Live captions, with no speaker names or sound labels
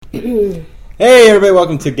Hey everybody,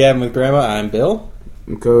 welcome to Gavin with Grandma. I'm Bill.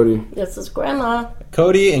 I'm Cody. This is Grandma.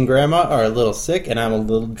 Cody and Grandma are a little sick and I'm a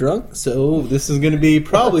little drunk, so this is going to be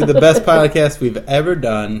probably the best podcast we've ever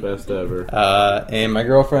done. Best ever. And my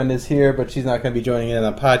girlfriend is here, but she's not going to be joining in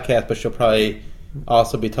on the podcast, but she'll probably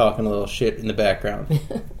also be talking a little shit in the background.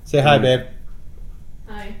 Say hi, babe.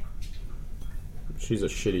 Hi. She's a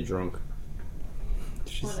shitty drunk.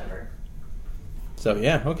 Whatever. So,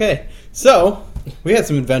 yeah, okay. So, we had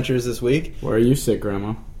some adventures this week. Why are you sick,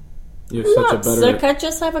 Grandma? You have I'm such not a better... sick. I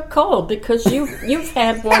just have a cold because you've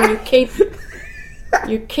had one.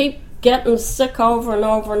 You keep getting sick over and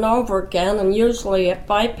over and over again, and usually it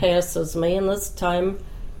bypasses me. And this time,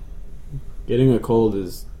 Getting a cold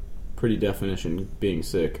is pretty definition being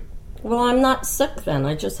sick. well, I'm not sick then.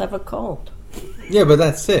 I just have a cold. Yeah, but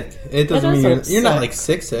that's sick. It doesn't mean you're not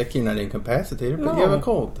sick. like sick. You're not incapacitated, but No. you have a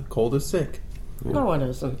cold. The cold is sick. Yeah. No, it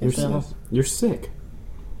isn't. You're Bill. sick. You're sick.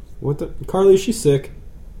 What the... Carly, she's sick.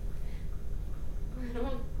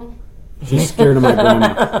 She's scared of my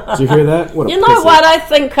grandma. Did you hear that? What a You know pussy. what? I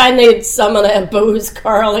think I need some of that booze,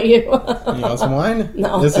 Carly. You want some wine?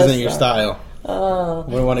 No, This that's isn't your not. style.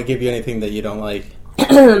 We don't want to give you anything that you don't like.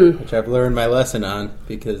 Which I've learned my lesson on,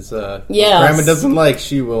 because if Yes. Grandma doesn't like,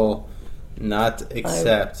 she will not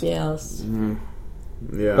accept. Yes.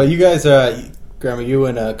 Yeah. But you guys, Grandma, you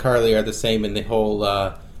and Carly are the same in the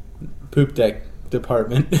whole poop deck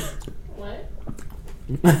department. What?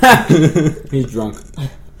 He's drunk.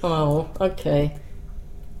 Oh, okay.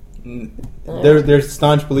 They're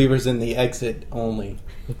staunch believers in the exit only.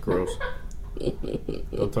 Gross.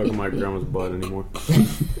 Don't talk about my grandma's butt anymore.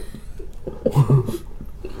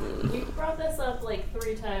 You brought this up like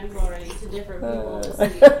 3 times already to different people this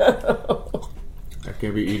week. I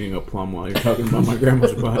can't be eating a plum while you're talking about my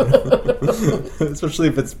grandma's butt. Especially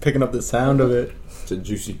if it's picking up the sound of it. It's a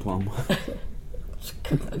juicy plum.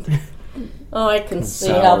 Oh, I can see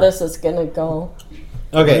Sour. how this is going to go.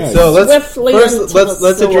 Okay, Yeah, so swiftly let's into the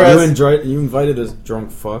let's sewer. address. You invited this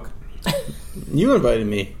drunk fuck. You invited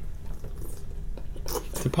me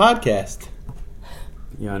to podcast.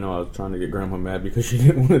 Yeah, I know. I was trying to get Grandma mad because she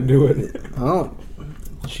didn't want to do it. Oh,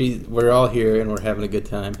 we're all here and we're having a good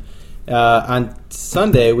time. On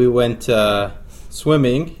Sunday, we went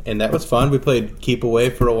swimming, and that was fun. We played Keep Away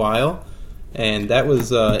for a while, and that was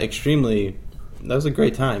that was a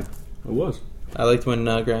great time. It was. I liked when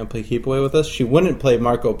Grandma played Keep Away with us. She wouldn't play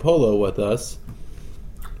Marco Polo with us.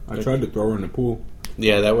 I tried to throw her in the pool.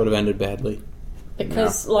 Yeah, that would have ended badly.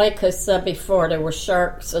 Because, like I said before, there were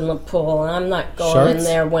sharks in the pool, and I'm not going Sharks? in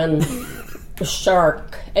there when a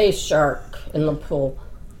shark in the pool.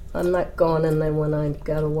 I'm not going in there when I've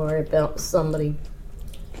got to worry about somebody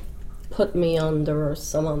put me under or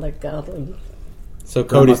some other godly. So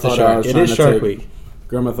Cody's the thought I shark. was It trying is to Shark take- Week.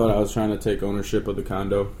 Grandma thought I was trying to take ownership of the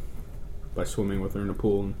condo by swimming with her in the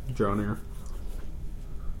pool and drowning her.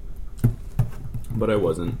 But I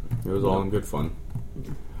wasn't. It was all in good fun.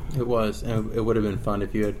 It was, and it would have been fun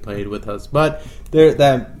if you had played with us. But we'll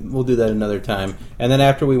do that another time. And then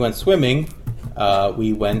after we went swimming,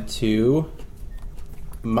 we went to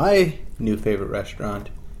my new favorite restaurant,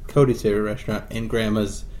 Cody's favorite restaurant, and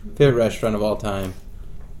Grandma's favorite restaurant of all time,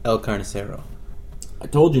 El Carnicero. I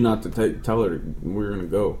told you not to tell her we were going to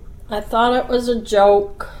go. I thought it was a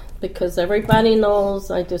joke because everybody knows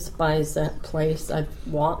I despise that place. I've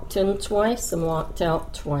walked in twice and walked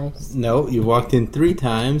out twice. No, you walked in 3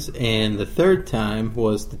 times, and the 3rd time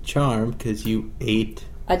was the charm because you ate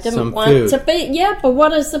I didn't some want food. to be. Yeah, but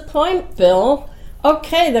what is the point, Bill?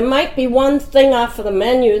 Okay, there might be one thing off of the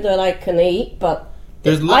menu that I can eat, but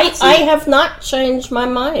There's lots I of- have not changed my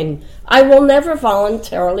mind. I will never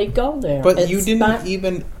voluntarily go there. But It's you didn't not-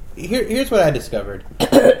 even. Here's what I discovered.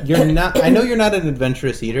 You're not. I know you're not an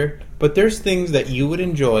adventurous eater, but there's things that you would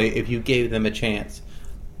enjoy if you gave them a chance.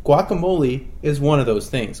 Guacamole is one of those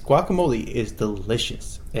things. Guacamole is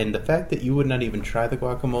delicious, and the fact that you would not even try the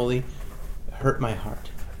guacamole hurt my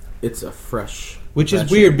heart. It's a fresh... Which is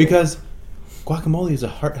vegetable. weird because guacamole is a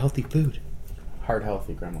heart-healthy food. Heart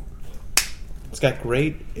healthy, Grandma.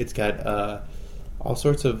 It's got all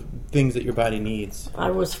sorts of things that your body needs.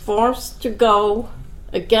 I was forced to go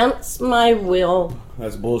against my will.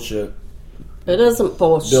 That's bullshit. It isn't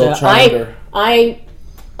bullshit. Bill Chandler. I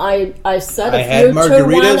said I if had you two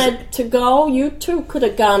margaritas. wanted to go, you two could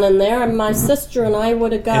have gone in there, and my sister and I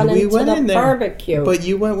would have gone And we into went the in there. barbecue. But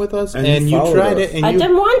you went with us, And and you you followed tried us. it, and I you...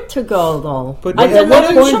 didn't want to go though. But I at didn't what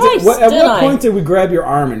have a choice. At did what I? point did we grab your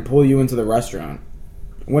arm and pull you into the restaurant?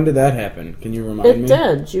 When did that happen? Can you remind It me?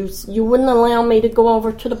 did. You wouldn't allow me to go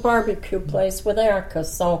over to the barbecue place with Erica,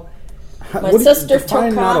 so my What do you- sister define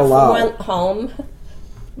took not off allow? and went home.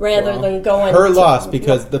 rather than going. Her to, loss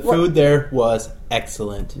because the what- food there was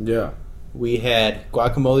excellent. Yeah. We had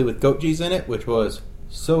guacamole with goat cheese in it, which was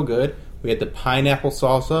so good. We had the pineapple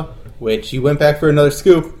salsa, which you went back for another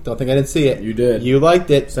scoop. Don't think I didn't see it. You did. You liked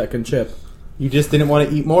it. Second chip. You just didn't want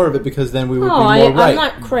to eat more of it because then we would No, be more I'm right.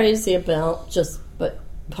 not crazy about but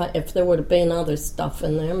if there would have been other stuff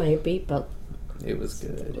in there, maybe. But It was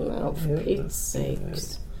good. no, for Pete's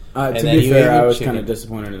sakes. To And then be you fair, ate I your was chicken. kind of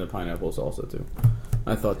disappointed in the pineapple salsa too.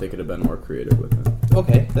 I thought they could have been more creative with it,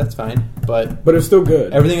 Okay, that's fine. But but it's still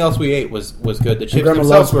good. everything else we ate was good. The And chips Grandma themselves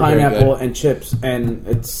loves were very pineapple good. and chips, and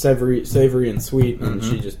it's savory and sweet, and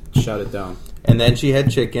she just shut it down. And then she had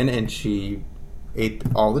chicken, and she ate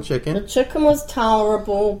all the The chicken. chicken was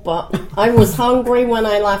tolerable, but I was hungry when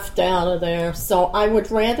I left out of there, so I would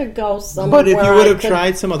rather go somewhere But if you where would I have could,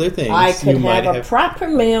 tried some other things, I you could might have a proper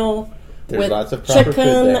meal There's with lots of proper food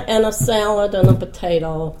chicken there. and a salad and a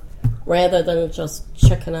potato, rather than just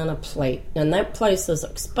chicken on a plate. And that place is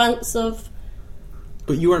expensive.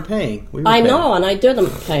 But you weren't paying. We were I paying. know, and I didn't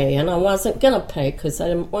pay, and I wasn't gonna pay because I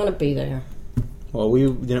didn't want to be there. Well,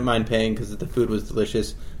 we didn't mind paying because the food was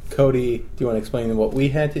delicious. Cody, do you want to explain what we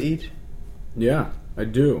had to eat? Yeah, I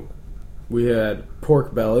do. We had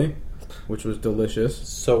pork belly, which was delicious.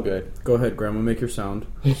 So good. Go ahead, Grandma, make your sound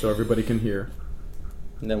so everybody can hear.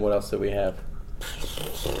 And then what else did we have?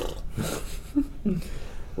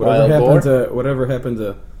 Whatever happened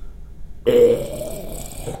to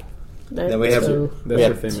Then we have Two. that's we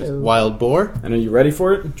your had famous. Two. wild boar, And are you ready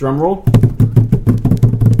for it? Drum roll.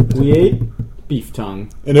 We ate beef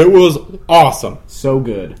tongue. and it was awesome. So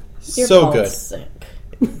good. You're So both good. sick.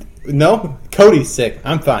 No, Cody's sick.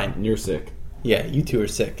 I'm fine. And you're sick. Yeah, you two are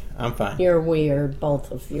sick. I'm fine. You're weird,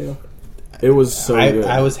 both of you. It was so good.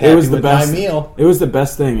 I was It happy was the with best my meal. It was the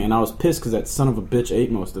best thing, and I was pissed because that son of a bitch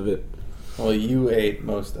ate most of it. Well, you ate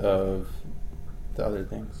most of the other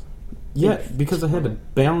things. Yeah, because I had to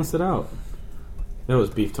balance it out. That was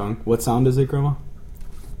beef tongue. What sound is it, Grandma?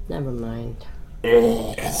 Never mind.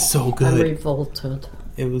 It's so I'm good. revolted.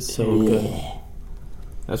 It was so good.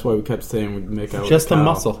 That's why we kept saying we'd make out. Just with a cow.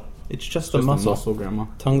 muscle. It's just a Just muscle. Grandma.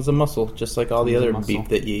 Tongue's a muscle, just like all the Tongue's a other muscle. beef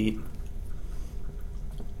that you eat.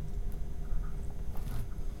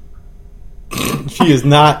 She is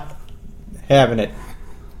not having it,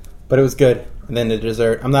 but it was good. And then the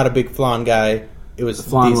dessert. I'm not a big flan guy. It was The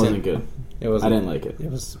flan decent. wasn't good. It was. I didn't like it. It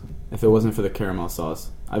was. If it wasn't for the caramel sauce,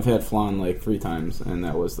 I've had flan like 3 times, and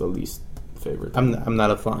that was the least favorite. I'm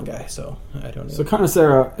not a flan guy, so I don't know. So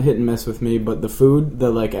Connoisseur hit and miss with me, but the food, the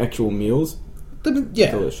like actual meals,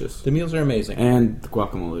 Yeah, delicious. the meals are amazing. And the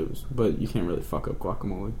guacamole was, but you can't really fuck up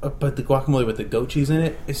guacamole. But the guacamole with the goat cheese in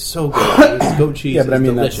it is so good. This goat cheese Yeah, but I is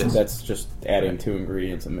mean delicious. that's just adding 2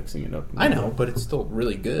 ingredients and mixing it up. I know, but it's still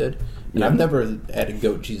really good. And Yeah. I've never added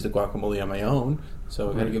goat cheese to guacamole on my own, so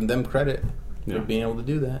I got to Right. give them credit for Yeah. being able to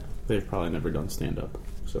do that. They've probably never done stand up,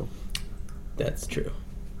 so That's true.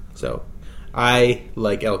 So, I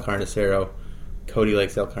like El Carnicero. Cody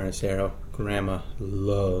likes El Carnicero. Grandma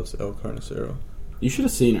loves El Carnicero. you should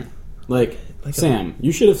have seen her. Like Sam,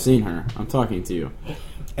 you should have seen her. I'm talking to you.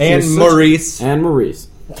 And She's Maurice. And Maurice.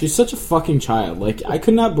 She's such a fucking child. Like I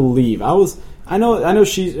could not believe. I was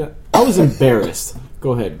embarrassed.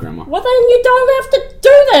 Go ahead, Grandma. Well, then you don't have to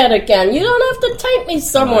do that again. You don't have to take me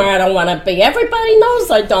somewhere I don't want to be. Everybody knows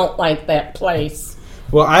I don't like that place.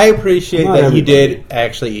 Well, I appreciate Not that everybody. you did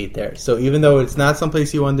actually eat there. So even though it's not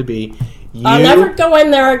someplace you wanted to be, you... I'll never go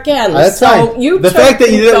in there again. That's so fine. you The two fact that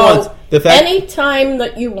you can did it go once- the fact- any time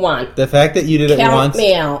that you want. The fact that you did it Count once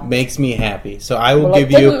me out. makes me happy. So I will Well, it give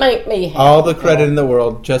didn't you make me happy. all the credit in the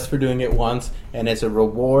world just for doing it once. And as a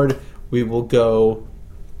reward, we will go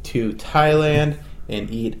to Thailand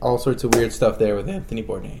and eat all sorts of weird stuff there with Anthony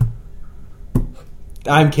Bourdain.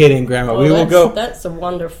 I'm kidding, Grandma. Well, we will that's- go. That's a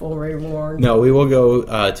wonderful reward. No, we will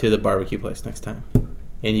go to the barbecue place next time,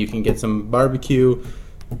 and you can get some barbecue.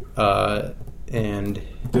 And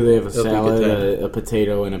Do they have a It'll be a salad, good time. a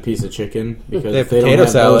potato, and a piece of chicken? Because They have if they potato don't have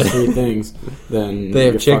salad. those 3 things, then they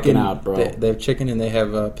have you're chicken. fucking out, bro. They have chicken and they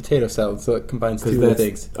have potato salad, so it combines Because two that's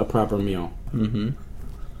things. a proper meal. Mm-hmm.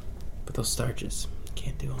 But those starches,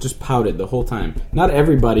 can't do them. Just pouted the whole time. Not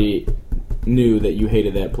everybody knew that you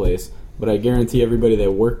hated that place, but I guarantee everybody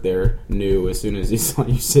that worked there knew as soon as he saw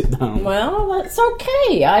you sit down. Well, that's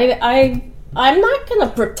okay. I'm not going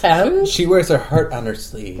to pretend. She wears her heart on her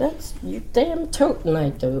sleeve. That's you damn tootin' I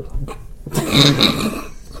do.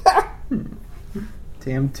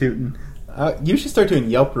 Damn tootin'. You should start doing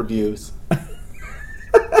Yelp reviews.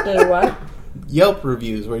 Do what? Yelp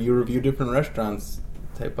reviews where you review different restaurants.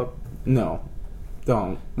 Type up. No.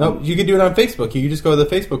 Don't. No, you can do it on Facebook. You can just go to the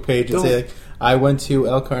Facebook page and Don't. say, like, I went to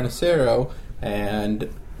El Carnicero and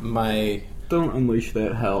my... Don't unleash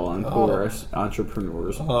that hell on poor us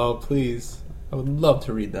entrepreneurs. Oh, please. I would love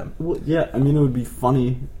to read them. Well, yeah, I mean, it would be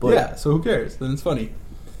funny, but... Yeah, so who cares? Then it's funny.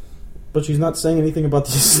 But she's not saying anything about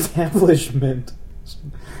the establishment.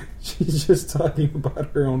 She's just talking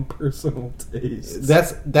about her own personal tastes.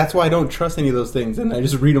 That's why I don't trust any of those things, and I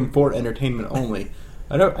just read them for entertainment only.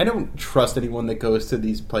 I don't trust anyone that goes to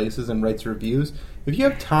these places and writes reviews. If you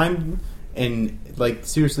have time and like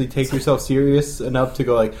seriously take yourself serious enough to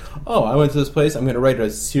go like, oh, I went to this place, I'm going to write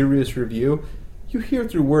a serious review. You hear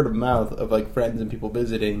through word of mouth of like friends and people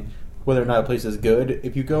visiting whether or not a place is good.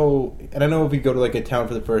 If you go, and I know if you go to like a town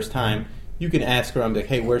for the first time, you can ask around like,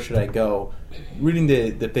 hey, where should I go? Reading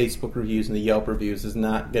the Facebook reviews and the Yelp reviews is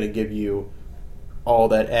not going to give you all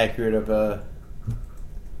that accurate of a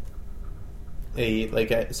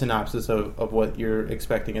synopsis of what you're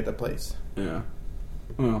expecting at the place. Yeah.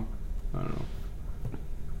 Well, I don't know.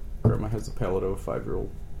 Grandma has the palate of a 5-year-old.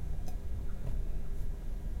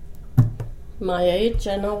 My age,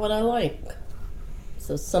 I know what I like. It's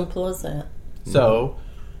as simple as that. So,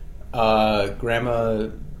 Grandma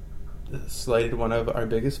slighted one of our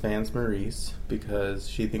biggest fans, Maurice, because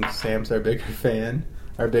she thinks Sam's our biggest fan,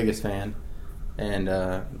 and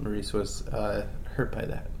Maurice was hurt by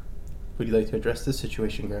that. Would you like to address this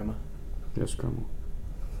situation, Grandma? Yes, Grandma.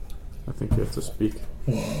 I think you have to speak.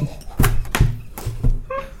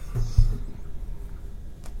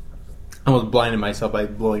 I almost blinded myself by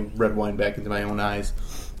blowing red wine back into my own eyes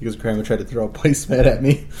because Grandma tried to throw a placemat at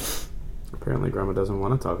me. Apparently Grandma doesn't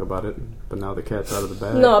want to talk about it, but now the cat's out of the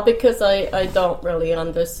bag. No, because I don't really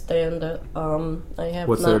understand it. I have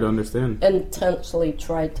What's not there to understand? intentionally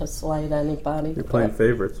tried to slight anybody. You're playing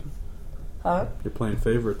favorites. Huh? You're playing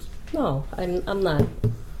favorites. No, I'm not.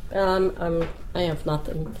 I have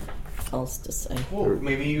nothing else to say. Well,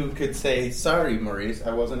 maybe you could say, sorry, Maurice,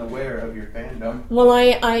 I wasn't aware of your fandom. Well,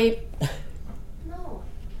 I No.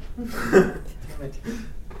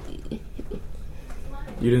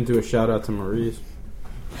 You didn't do a shout out to Maurice.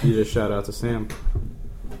 You just shout out to Sam.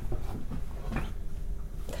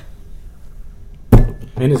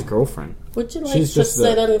 And his girlfriend. would you like She's to just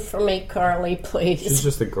sit in for me, Carly, please? She's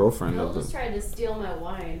just a girlfriend Bill of just the... tried to steal my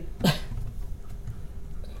wine.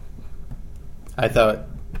 I thought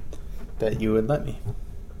that you would let me.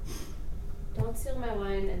 Don't steal my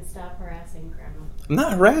wine and stop harassing Grandma. I'm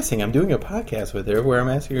not harassing. I'm doing a podcast with her where I'm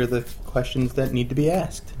asking her the questions that need to be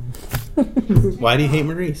asked. Why do you hate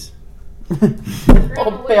Maurice? Grandma, Oh,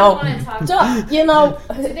 what do you Bill. want to talk about? You know,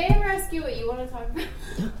 Did they ever ask you what you want to talk about?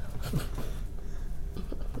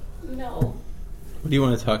 No. What do you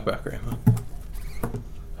want to talk about, Grandma?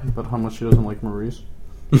 But how much she doesn't like Maurice?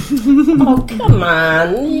 oh, come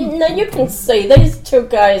on. Now you can see these two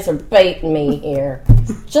guys are baiting me here.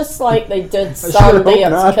 Just like they did Sunday.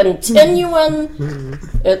 hope It's continuing.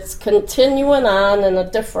 It's continuing on in a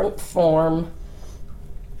different form.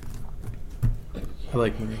 I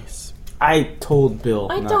like Maurice. I told Bill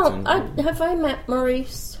I not don't. to. Have I met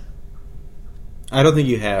Maurice? I don't think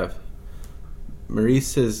you have.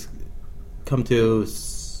 Maurice has come to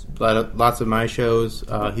lots of my shows.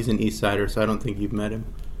 He's an East Sider, so I don't think you've met him.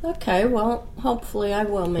 Okay, well, hopefully I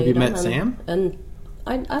will meet you him. met Sam? And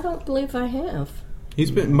I don't believe I have.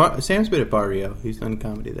 Sam's been at Barrio. He's done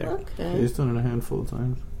comedy there. Okay. He's done it a handful of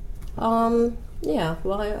times. Yeah,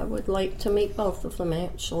 well, I would like to meet both of them,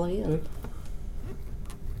 actually, and...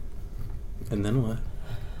 And then what?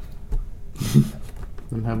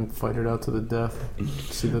 And have him fight it out to the death.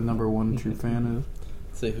 See the number one true fan is.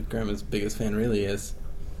 See who Grandma's biggest fan really is.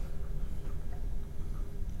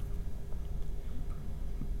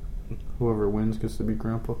 Whoever wins gets to be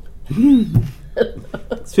Grandpa.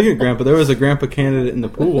 Speaking of Grandpa, there was a Grandpa candidate in the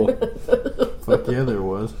pool. Fuck yeah, there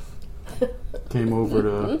was. Came over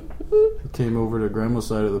to Grandma's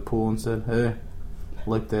side of the pool and said, "Hey, I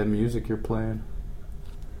like that music you're playing.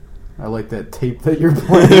 I like that tape that you're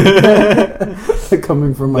playing."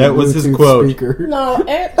 Coming from my That was his Bluetooth quote. speaker. No,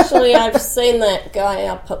 actually, I've seen that guy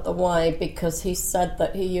up at the Y because he said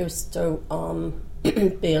that he used to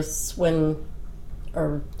be a swim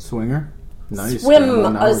or Swinger? Nice. Grandma,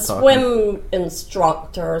 now we're talking. swim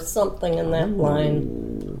instructor or something in that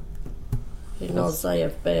line. He knows I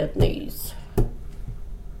have bad knees.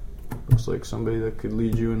 Looks like somebody that could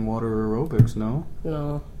lead you in water aerobics, no?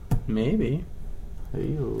 No. Maybe.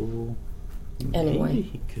 Hey-o. Anyway. Maybe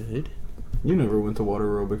he could. You never went to water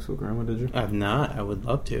aerobics with Grandma, did you? I've not. I would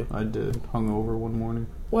love to. I did. Hungover one morning.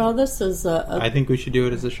 Well, this is I think we should do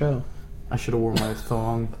it as a show. I should have worn my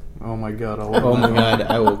thong. Oh my god. Oh my god,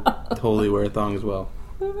 I will totally wear a thong as well.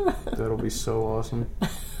 That'll be so awesome.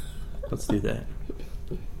 Let's do that.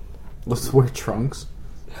 Let's wear trunks.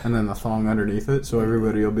 and then the thong underneath it, so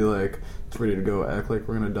everybody will be like, it's ready to go, act like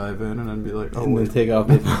we're gonna dive in, and then be like, oh, And then wait. take off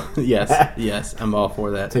the... yes, I'm all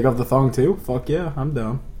for that. Take off the thong too? Fuck yeah, I'm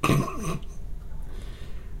down.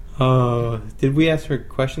 Did we ask for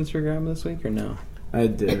questions for Grandma this week or no? I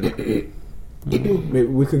did. Maybe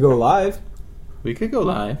we could go live. We could go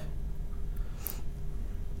live.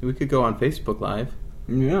 We could go on Facebook Live.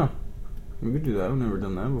 Yeah. We could do that. I've never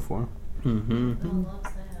done that before. Mm-hmm. Oh, loves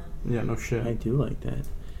that. Yeah, no shit. I do like that.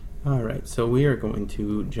 All right, so we are going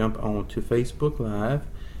to jump on to Facebook Live.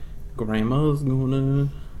 Grandma's going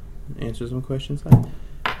to answer some questions live.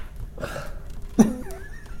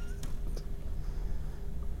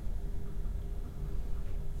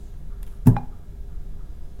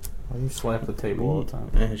 Why do you slap the table all the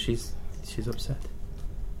time? She's upset.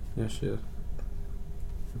 Yeah, she is.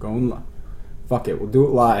 Going live. Fuck it, we'll do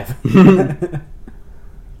it live.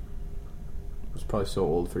 It's probably so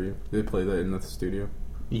old for you. They play that in the studio.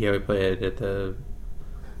 Yeah, we play it at the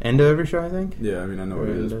end of every show, I think. Yeah, I mean, I know Or what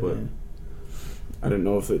it is, end of- but I didn't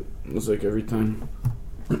know if it was like every time.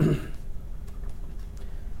 Come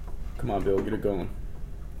on, Bill, get it going.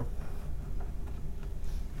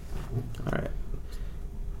 All right.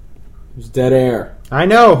 There's dead air. I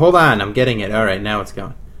know. Hold on. I'm getting it. All right. Now it's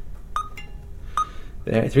going.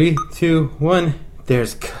 There. 3, 2, 1.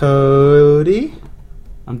 There's Cody.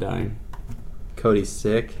 I'm dying. Cody's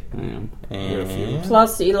sick. I am. And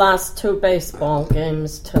Plus, he lost 2 baseball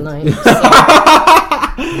games tonight.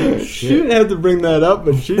 So. she didn't have to bring that up,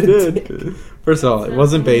 but she did. First of all, it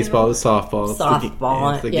wasn't baseball. It was softball. It's the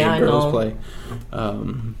Softball, it's the yeah, game I girls know. play.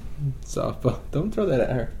 Softball. Don't throw that at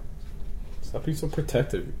her. Stop being so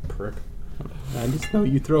protective, you prick. I just know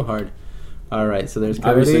you throw hard. All right. So there's Cody.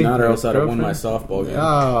 Obviously not, or there's else I'd have won my girlfriend. softball game.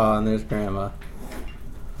 Oh, and there's Grandma.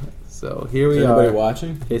 So here Is we anybody are.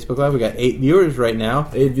 watching? Facebook Live. We got 8 viewers right now.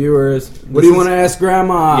 8 viewers. What This do you is- want to ask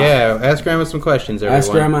Grandma? Yeah, ask Grandma some questions, everyone.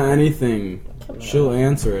 Ask Grandma anything. She'll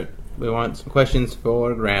answer it. We want some questions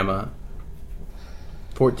for Grandma.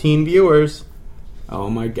 14 viewers. Oh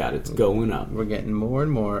my god, it's going up. We're getting more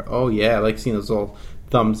and more. Oh, yeah, I like seeing those little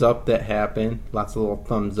thumbs up that happen. Lots of little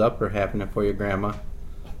thumbs up are happening for your Grandma.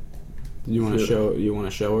 You want to show? You want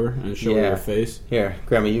to show her and show her Yeah. your face? Here,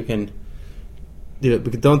 Grandma, you can do it.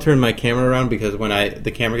 But don't turn my camera around because when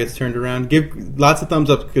the camera gets turned around, give lots of thumbs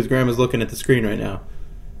up because Grandma's looking at the screen right now.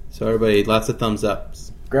 So everybody, lots of thumbs up.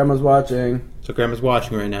 Grandma's watching. So Grandma's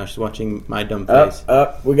watching right now. She's watching my dumb face.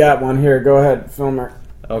 Up. We got one here. Go ahead, film her.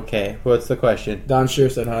 Okay, what's the question? Don Shear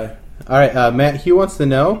said hi. All right, Matt Hugh wants to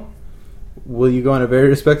know, will you go on a very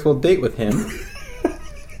respectful date with him?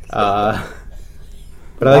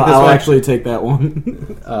 But I like this I'll one. actually take that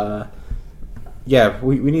one. Yeah,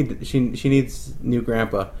 we need. She needs new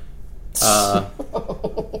grandpa.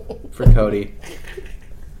 For Cody.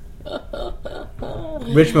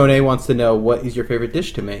 Rich Monet wants to know, what is your favorite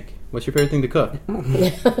dish to make? What's your favorite thing to cook?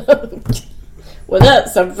 Well,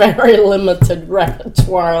 that's a very limited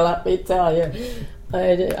repertoire, let me tell you.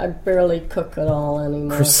 I barely cook at all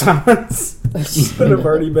anymore. Croissants that have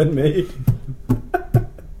already been made.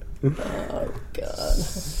 Oh, God.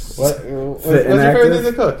 What's Fit your and favorite thing active.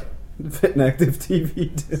 to cook? Fit and active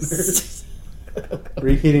TV dinners.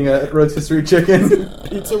 Reheating a rotisserie chicken.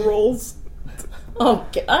 Pizza rolls. Oh,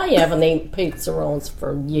 I haven't eaten pizza rolls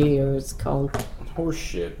for years, Colin. Horse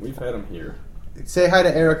shit. We've had them here. Say hi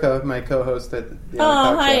to Erica, my co-host at the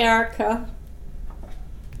Oh, hi, Show. Erica.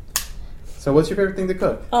 So, what's your favorite thing to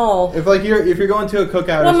cook? Oh. If you're going to a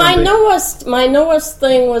cookout Well, or my something. newest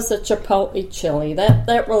thing was a chipotle chili.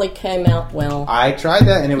 That really came out well. I tried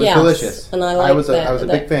that and it was Yes, delicious. and I liked I that. was a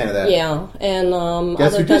big fan of that. Yeah, and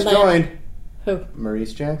Guess other who than just that, joined? Who?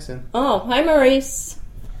 Maurice Jackson. Oh, hi, Maurice.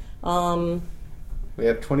 We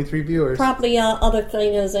have 23 viewers. Probably other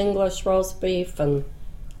thing is English roast beef and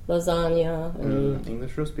lasagna and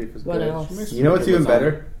English roast beef is what good. else? You know what's even Lasagna.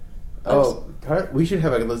 better? Oh, we should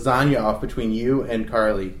have a lasagna off between you and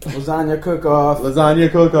Carly. Lasagna cook-off. Lasagna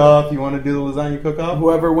cook-off. You want to do the lasagna cook-off?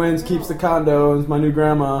 Whoever wins keeps the condo. It's my new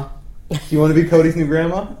grandma. Do you want to be Cody's new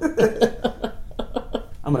grandma?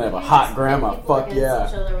 I'm gonna have a hot grandma. People Fuck against yeah.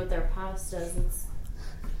 Each other with their pastas.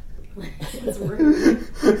 It's rude.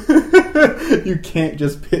 You can't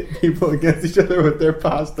just pit people against each other with their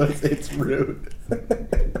pastas. It's rude.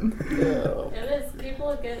 It is.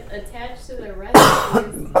 People get attached to their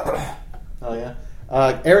recipes. Oh, yeah.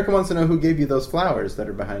 Erica wants to know who gave you those flowers that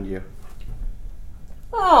are behind you.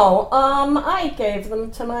 Oh, I gave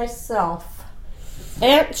them to myself.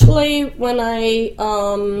 Actually, when I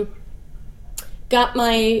got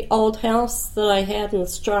my old house that I had in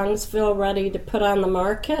Strongsville ready to put on the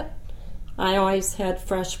market, I always had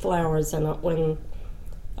fresh flowers in it when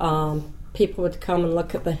people would come and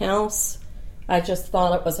look at the house. I just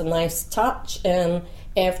thought it was a nice touch, and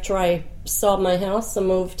after I sold my house and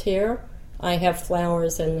moved here, I have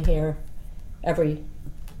flowers in here every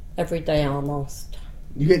day almost.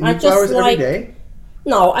 You get I new just flowers every like- day?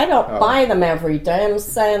 No, I don't Oh. buy them every day. I'm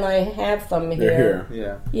saying I have them They're here.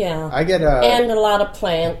 here. Yeah. Yeah. I get And a lot of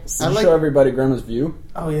plants. I Can you like- show everybody Grandma's view?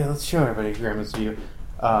 Oh yeah, let's show everybody Grandma's view.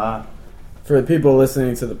 For the people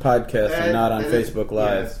listening to the podcast and not on That Facebook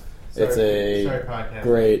Live, yes. it's a podcast.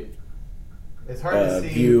 great It's hard to see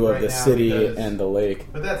view right of the now city because- and the lake.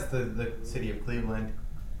 But that's the city of Cleveland,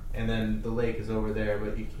 and then the lake is over there.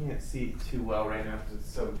 But you can't see it too well right now because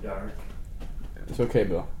it's so dark. It's okay,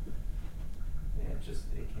 Bill. Yeah, it's just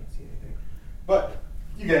you can't see anything. But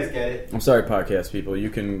you guys get it. I'm sorry, podcast people. You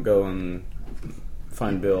can go and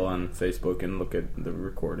find Bill on Facebook and look at the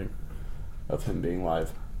recording of him being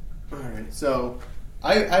live. All right. So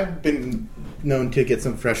I've been known to get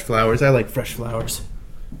some fresh flowers. I like fresh flowers.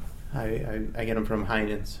 I get them from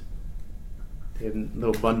Heinen's. They have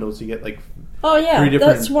little bundles. You get like Oh, yeah. 3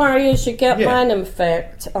 different- That's where you should get Yeah. mine, in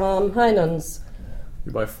fact. Heinen's.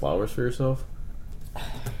 You buy flowers for yourself?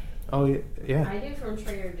 oh yeah. I do from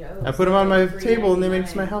Trader Joe's. I put them on my $3.99. table and they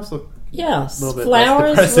makes my house look. Yes, A little bit less flowers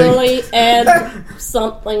depressing. really add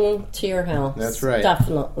something to your house. That's right.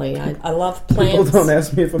 Definitely. I love People plants. don't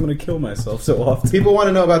ask me if I'm going to kill myself so often. People want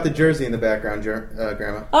to know about the jersey in the background,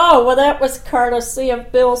 Grandma. Oh, well, that was courtesy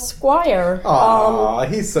of Bill Squire. Aw,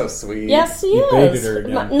 he's so sweet. Yes, he You is. baited her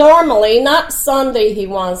again. Normally, not Sunday he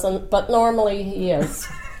wasn't, but normally he is.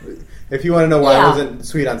 If you want to know why I Yeah. wasn't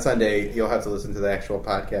sweet on Sunday, you'll have to listen to the actual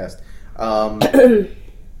podcast.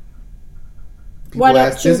 People Why don't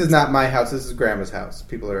ask, you- this is not my house, this is Grandma's house.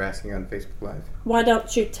 People are asking on Facebook Live. Why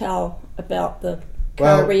don't you tell about the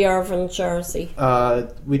Well- Kyrie Irving jersey?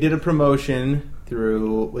 We did a promotion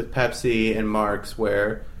with Pepsi and Marks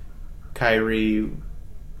where Kyrie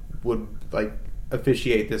would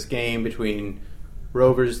officiate this game between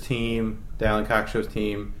Rover's team, the Alan Cox Show's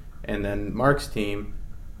team, and then Mark's team.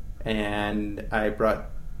 And I brought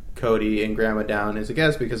Cody and Grandma down as a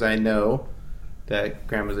guest because I know that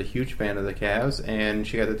Grandma's a huge fan of the Cavs, and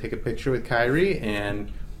she got to take a picture with Kyrie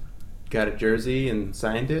and got a jersey and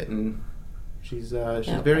signed it, and she's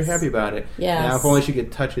very was- happy about it. Yes. Now, if only she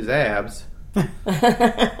could touch his abs.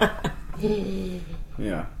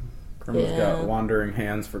 Yeah. Grandma's Yeah. got wandering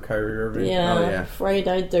hands for Kyrie Irving. Yeah, Oh, yeah. afraid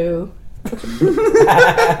I do.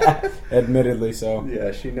 Admittedly so.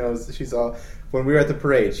 Yeah, she knows. She's all. When we were at the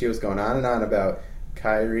parade, she was going on and on about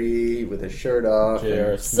Kyrie with his shirt off.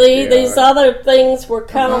 JR. See, JR. these other things were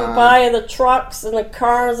coming on. by, the trucks and the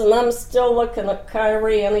cars, and I'm still looking at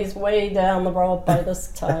Kyrie, and he's way down the road by this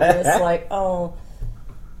time. It's like, oh,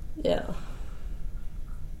 yeah.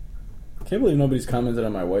 Can't believe nobody's commented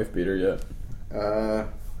on my wife beater yet.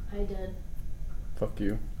 I did. Fuck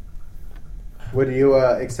you. Would you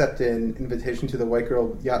accept an invitation to the White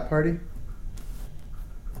Girl Yacht Party?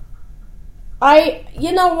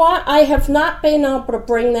 You know what? I have not been able to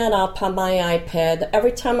bring that up on my iPad.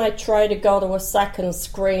 Every time I try to go to a second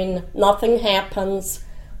screen, nothing happens.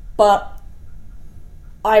 But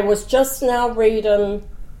I was just now reading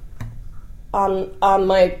on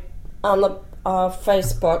the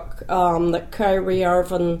Facebook that Kyrie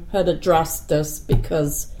Irving had addressed this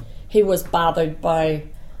because he was bothered by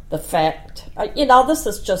the fact, this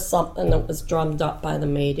is just something that was drummed up by the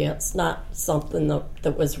media. It's not something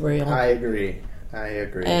that was real. I agree.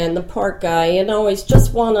 And the poor guy, he's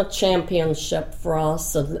just won a championship for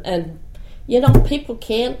us. And people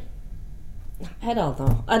can't, I don't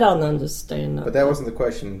know. I don't understand that. But that wasn't the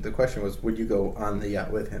question. The question was, would you go on the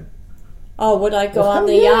yacht with him? Oh, would I go on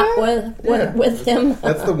the yacht with him?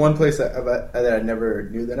 That's the one place that I never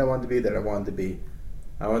knew that I wanted to be.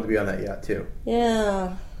 I wanted to be on that yacht too.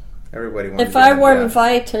 Yeah. Everybody wanted If to be I on were that yacht.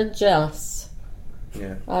 invited, yes,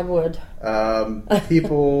 Yeah. I would.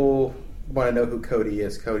 People want to know who Cody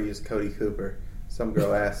is. Cody is Cody Cooper. Some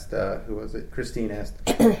girl asked, who was it? Christine asked,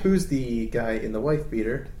 who's the guy in the wife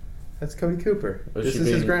beater? That's Cody Cooper. This is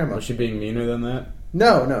his grandma. Was she being meaner than that?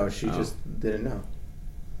 No, she Oh. just didn't know.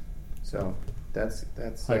 So that's.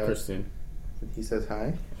 Hi, Christine. He says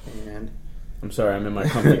hi, and I'm sorry, I'm in my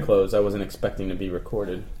comfy clothes. I wasn't expecting to be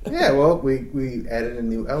recorded. yeah, well, we added a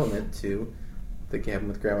new element to the Gambling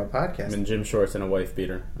with Grandma podcast. I'm in gym shorts and a wife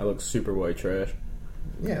beater. I look super white trash.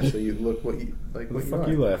 Yeah, so you look what you like. What the What fuck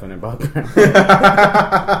you you are. laughing about?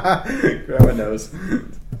 Grandma knows.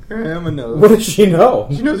 Grandma knows. What does she know?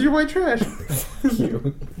 She knows you're white trash.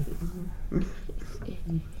 You.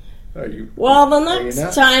 Are you? Well, the Are you next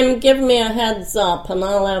not? time, give me a heads up, and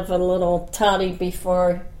I'll have a little toddy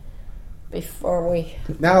before we.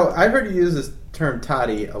 Now I heard you use this term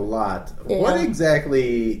toddy a lot. Yeah. What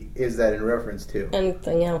exactly is that in reference to?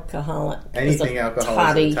 Anything alcoholic. Anything is a alcoholic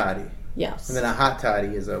toddy. is a toddy. Yes. And then a hot toddy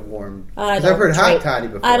is a warm... I 'cause I've heard hot drink- toddy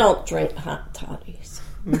before. I don't drink hot toddies.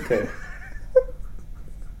 Okay.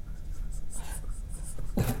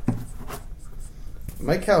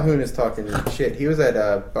 Mike Calhoun is talking shit. He was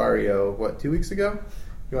at Barrio, 2 weeks ago?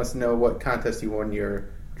 He wants to know what contest you won your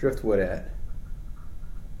driftwood at.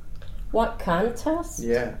 What contest?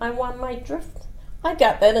 Yeah. I won my drift. I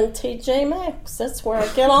got that in TJ Maxx. That's where I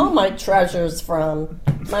get all my treasures from.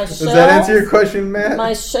 My shells. Does that answer your question, Matt?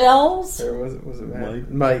 My shells. Or was it Matt? Mike?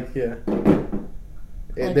 Mike, yeah.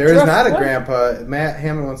 My There is not a driftwood? grandpa. Matt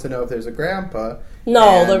Hammond wants to know if there's a grandpa. No,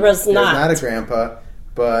 And there is There's not. not a grandpa,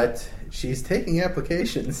 but she's taking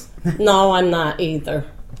applications. No, I'm not either.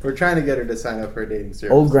 We're trying to get her to sign up for a dating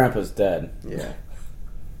service. Old Grandpa's dead, Yeah.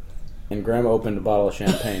 and Grandma opened a bottle of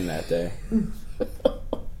champagne that day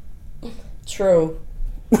True.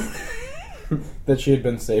 that she had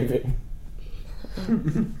been saving.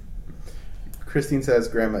 Christine says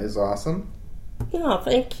grandma is awesome. No,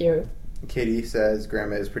 thank you. Katie says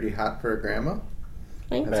grandma is pretty hot for a grandma.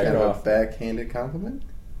 Thank That's Back kind of off. a backhanded compliment.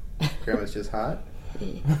 Grandma's just hot.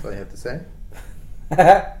 That's all you have to say.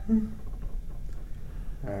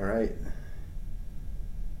 All right.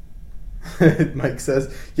 Mike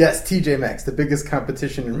says, yes, TJ Maxx, the biggest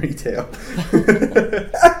competition in retail.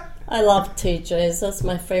 I love TJ's. That's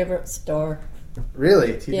my favorite store.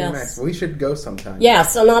 Really? TJ Yes. Maxx? We should go sometime.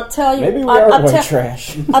 Yes, and I'll tell you. Maybe we I'll are white tell-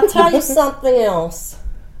 trash. I'll tell you something else.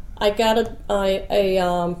 I got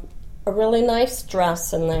a really nice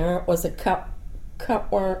dress in there. It was a cut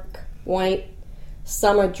work white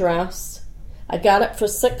summer dress. I got it for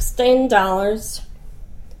 $16.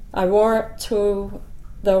 I wore it to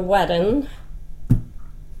the wedding,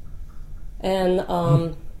 and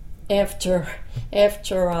after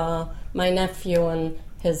my nephew and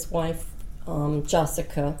his wife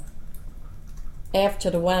Jessica, after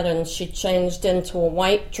the wedding, she changed into a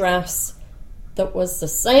white dress that was the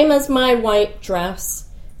same as my white dress,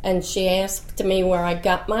 and she asked me where I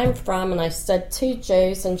got mine from, and I said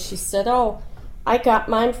TJ's, and she said, oh, I got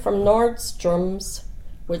mine from Nordstrom's,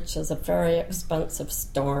 which is a very expensive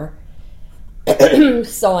store.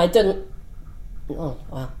 So I didn't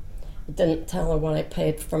tell her what I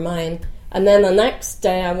paid for mine. And then the next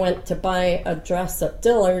day I went to buy a dress at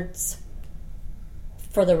Dillard's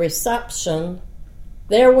for the reception.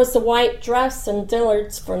 There was a white dress in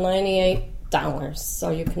Dillard's for $98.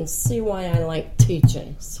 So you can see why I like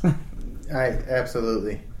TJ's.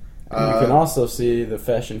 Absolutely. You can also see the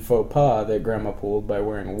fashion faux pas that Grandma pulled by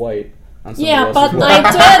wearing white on somebody Yeah, else's but watch.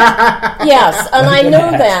 I did. Yes, and I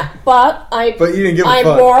knew that. But But you didn't give a I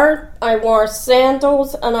fuck. wore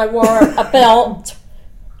sandals and I wore a belt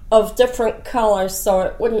of different colors so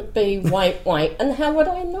it wouldn't be white. And how would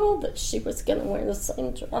I know that she was going to wear the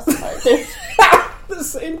same dress I did? The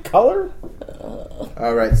same color?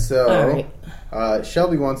 All right, so All right.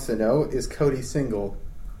 Shelby wants to know, is Cody single?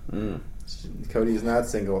 Cody is not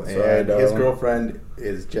single, Sorry, and his darling. girlfriend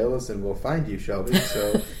is jealous and will find you, Shelby.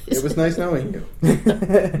 So it was nice knowing you.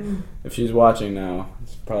 If she's watching now,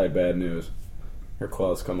 it's probably bad news. Her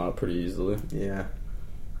claws come out pretty easily. Yeah.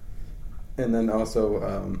 And then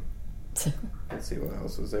also, let's see what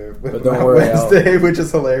else was there. Whip But 'em don't Out worry, I'll- Wednesday, which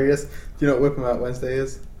is hilarious. Do you know what Whip 'em Out Wednesday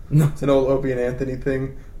is? No. It's an old Opie and Anthony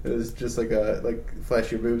thing. It was just like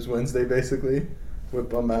Flash Your Boobs Wednesday, basically. Whip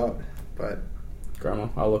them out. But Grandma,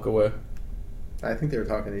 I'll look away. I think they were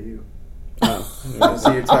talking to you. Oh. You want to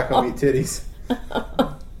see your taco meat titties.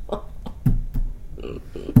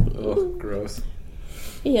 Ugh, gross.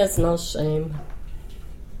 He has no shame.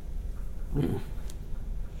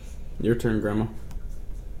 Your turn, Grandma.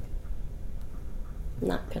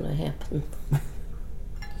 Not going to happen.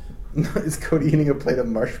 Is Cody eating a plate of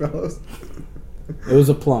marshmallows? It was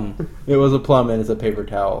a plum. It was a plum and it's a paper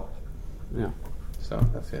towel. Yeah. So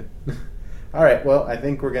that's it. All right. Well, I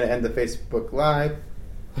think we're going to end the Facebook Live.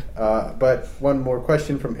 But one more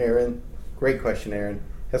question from Aaron. Great question, Aaron.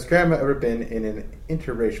 Has Grandma ever been in an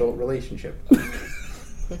interracial relationship?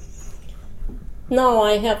 No,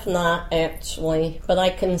 I have not actually, but I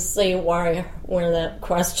can see where that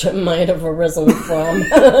question might have arisen from.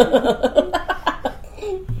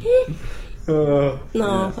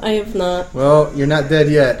 No, I have not. Well, you're not dead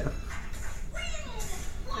yet. Can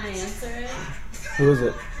I answer it? Who is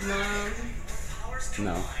it? No.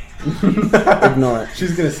 No. Ignore it.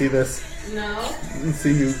 She's going to see this No. and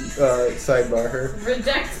see you sidebar her.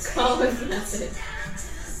 Reject caller's message.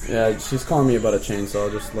 Yeah, she's calling me about a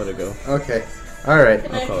chainsaw. Just let it go. Okay. All right.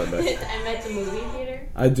 Can I'll call it back. I'm at the movie theater.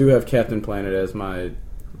 I do have Captain Planet as my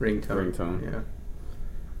Ringtone. ringtone. Yeah.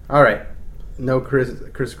 All right. No,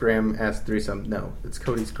 Chris Graham asked threesome. No, it's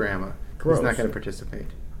Cody's grandma. Gross. He's not going to participate.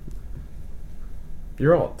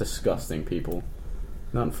 You're all disgusting people.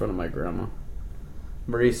 Not in front of my grandma.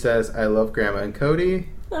 Maurice says, I love grandma. And Cody,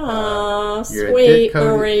 Aw, you're a sweet dick, Cody.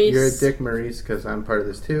 Maurice. You're a dick, Maurice, because I'm part of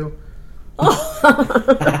this too.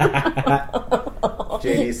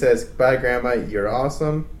 JD says, bye, grandma. You're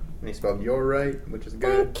awesome. And he spelled "you're" right, which is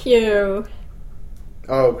good. Thank you.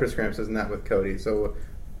 Oh, Chris Graham says not with Cody. So,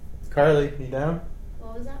 Carly, you down?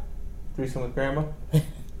 What was that? Threesome with grandma? You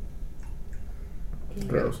got a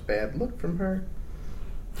Gross. bad look from her.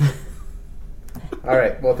 All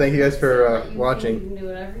right. Well, thank you guys for You watching. can do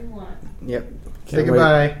whatever you want. Yep. Say Can't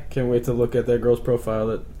goodbye. Can't wait to look at that girl's profile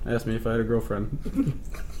that asked me if I had a girlfriend.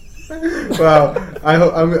 Well,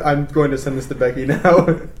 I'm going to send this to Becky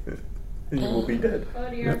now. You will be dead.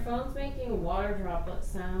 Cody, your phone's making water droplet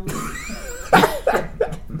sounds.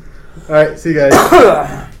 All right. See you guys.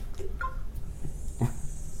 I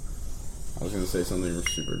was going to say something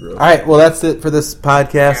super gross. All right. Well, that's it for this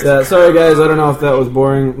podcast. Yeah, sorry guys, I don't know if that was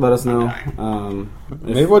boring. Let us know.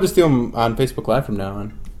 Maybe we'll just do them on Facebook Live from now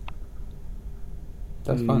on.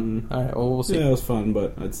 That's fun. All right. Well, we'll see. Yeah, it was fun,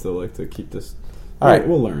 but I'd still like to keep this. All right.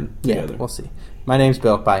 We'll learn Yeah, together. we'll see. My name's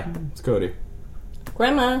Bill. Bye. It's Cody.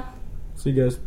 Grandma. See you guys.